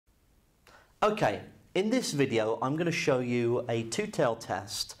Okay, in this video I'm going to show you a two-tailed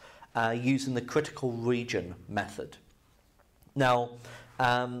test using the critical region method. Now,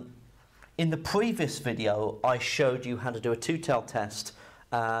 in the previous video I showed you how to do a two-tailed test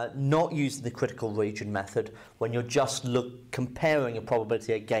not using the critical region method when you're just comparing a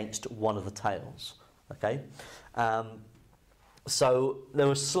probability against one of the tails. Okay, so there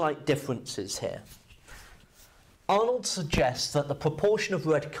are slight differences here. Arnold suggests that the proportion of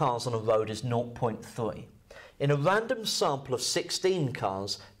red cars on a road is 0.3. In a random sample of 16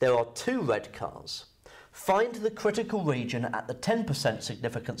 cars, there are 2 red cars. Find the critical region at the 10%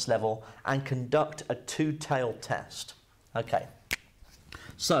 significance level and conduct a two-tailed test. Okay,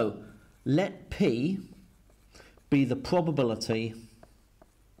 so let P be the probability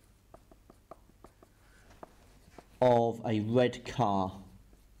of a red car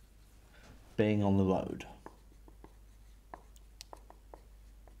being on the road.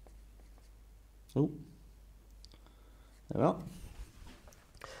 Oh, there we are.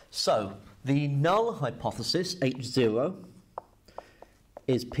 So the null hypothesis, H0,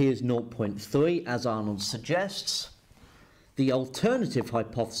 is P is 0.3, as Arnold suggests. The alternative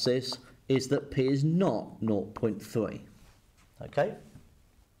hypothesis is that P is not 0.3. Okay?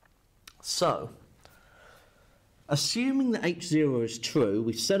 So, assuming that H0 is true,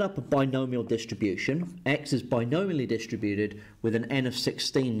 we set up a binomial distribution. X is binomially distributed with an n of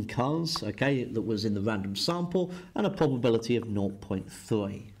 16 cars, okay, that was in the random sample, and a probability of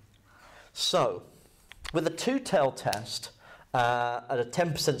 0.3. So, with a two-tailed test at a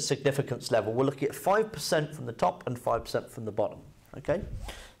 10% significance level, we're looking at 5% from the top and 5% from the bottom. Okay,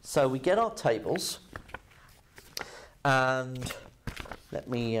 so we get our tables, and let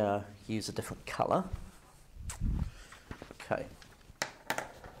me use a different colour. Okay,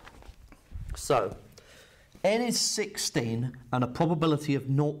 so n is 16 and a probability of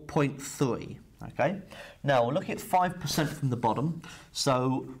 0.3. Okay, now we're looking at 5% from the bottom,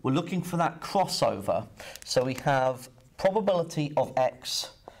 so we're looking for that crossover. So we have probability of x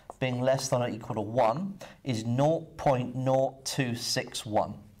being less than or equal to 1 is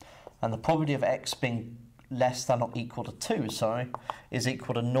 0.0261, and the probability of x being less than or equal to 2, is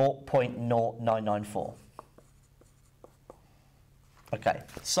equal to 0.0994. Okay,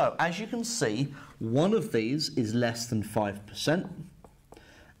 so as you can see, one of these is less than 5%,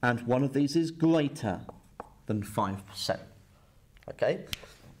 and one of these is greater than 5%. Okay,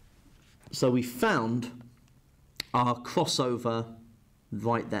 so we found our crossover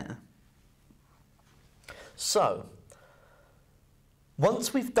right there. So,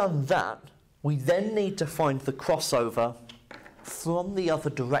 once we've done that, we then need to find the crossover from the other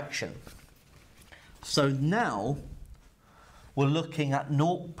direction. So now, we're looking at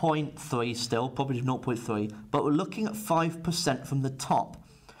 0.3 still, probably 0.3, but we're looking at 5% from the top.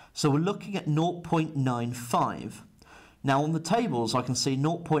 So we're looking at 0.95. Now on the tables I can see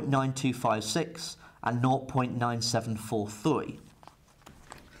 0.9256 and 0.9743.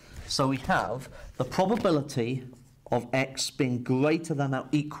 So we have the probability of x being greater than or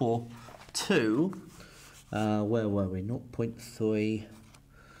equal to, where were we, 0.3,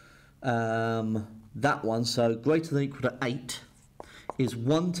 that one, so greater than or equal to 8 is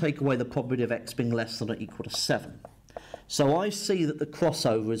 1 take away the probability of x being less than or equal to 7. So I see that the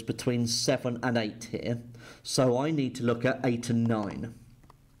crossover is between 7 and 8 here, so I need to look at 8 and 9.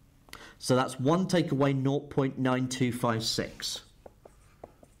 So that's 1 take away 0.9256.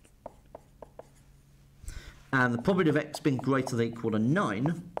 And the probability of x being greater than or equal to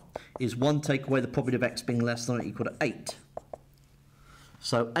 9 is 1 take away the probability of x being less than or equal to 8.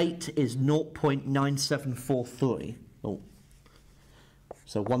 So 8 is 0.9743. Oh.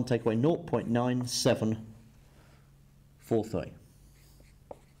 So 1 take away 0.9743.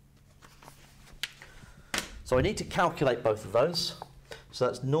 So I need to calculate both of those. So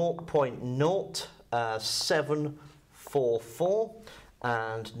that's 0.0744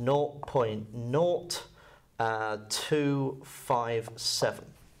 and 0.0257.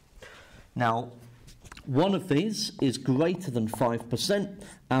 Now, one of these is greater than 5%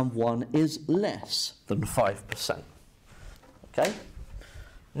 and one is less than 5%. Okay?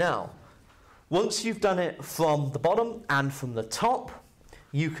 Now, once you've done it from the bottom and from the top,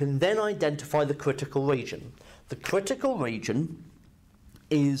 you can then identify the critical region. The critical region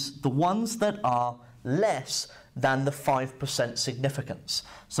is the ones that are less than the 5% significance.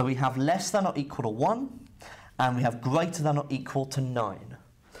 So we have less than or equal to 1, and we have greater than or equal to 9.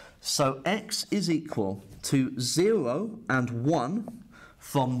 So x is equal to 0 and 1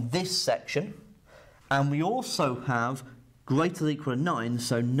 from this section, and we also have greater than or equal to 9,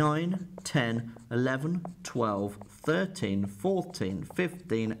 so 9, 10, 11, 12, 13, 14,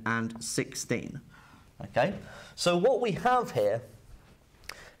 15, and 16. Okay, so what we have here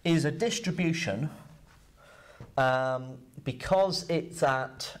is a distribution, because it's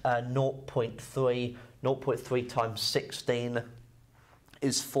at 0.3, 0.3 times 16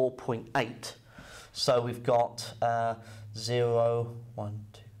 is 4.8. So we've got 0, 1,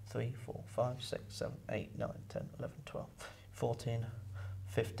 2, 3, 4, 5, 6, 7, 8, 9, 10, 11, 12, 14,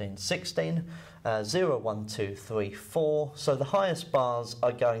 15, 16, 0, 1, 2, 3, 4. So the highest bars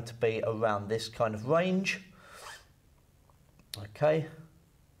are going to be around this kind of range. Okay.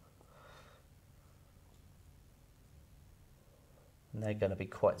 And they're going to be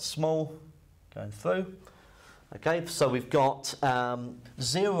quite small going through. Okay, so we've got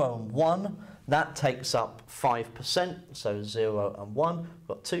 0 and 1, that takes up 5%, so 0 and 1. We've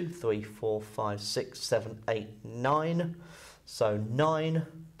got 2, 3, 4, 5, 6, 7, 8, 9. So 9,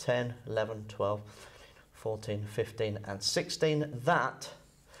 10, 11, 12, 14, 15, and 16. That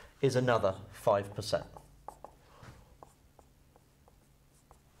is another 5%.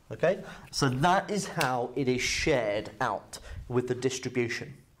 Okay, so that is how it is shared out with the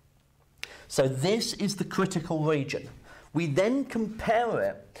distribution. So this is the critical region. We then compare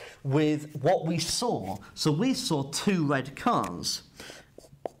it with what we saw. So we saw 2 red cars,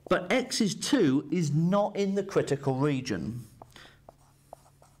 but x's 2 is not in the critical region.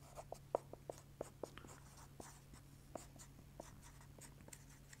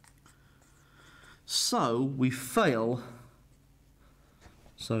 So we fail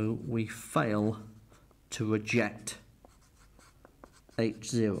to reject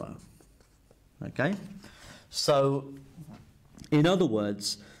H0. Okay? So, in other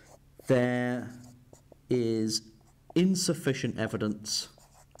words, there is insufficient evidence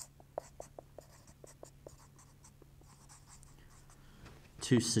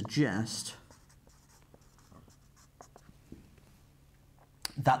to suggest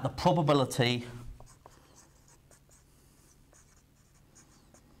that the probability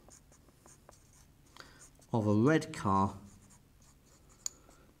of a red car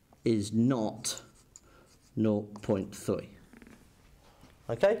is not 0.3.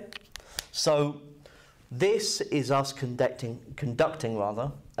 Okay, so this is us conducting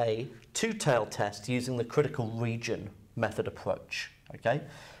a two-tailed test using the critical region method approach. Okay,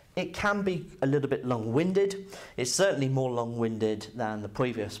 it can be a little bit long-winded. It's certainly more long-winded than the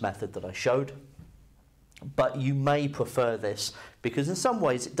previous method that I showed, but you may prefer this because in some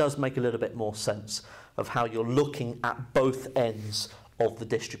ways it does make a little bit more sense of how you're looking at both ends of the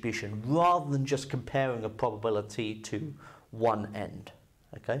distribution rather than just comparing a probability to one end.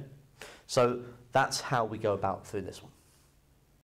 Okay, so that's how we go about through this one.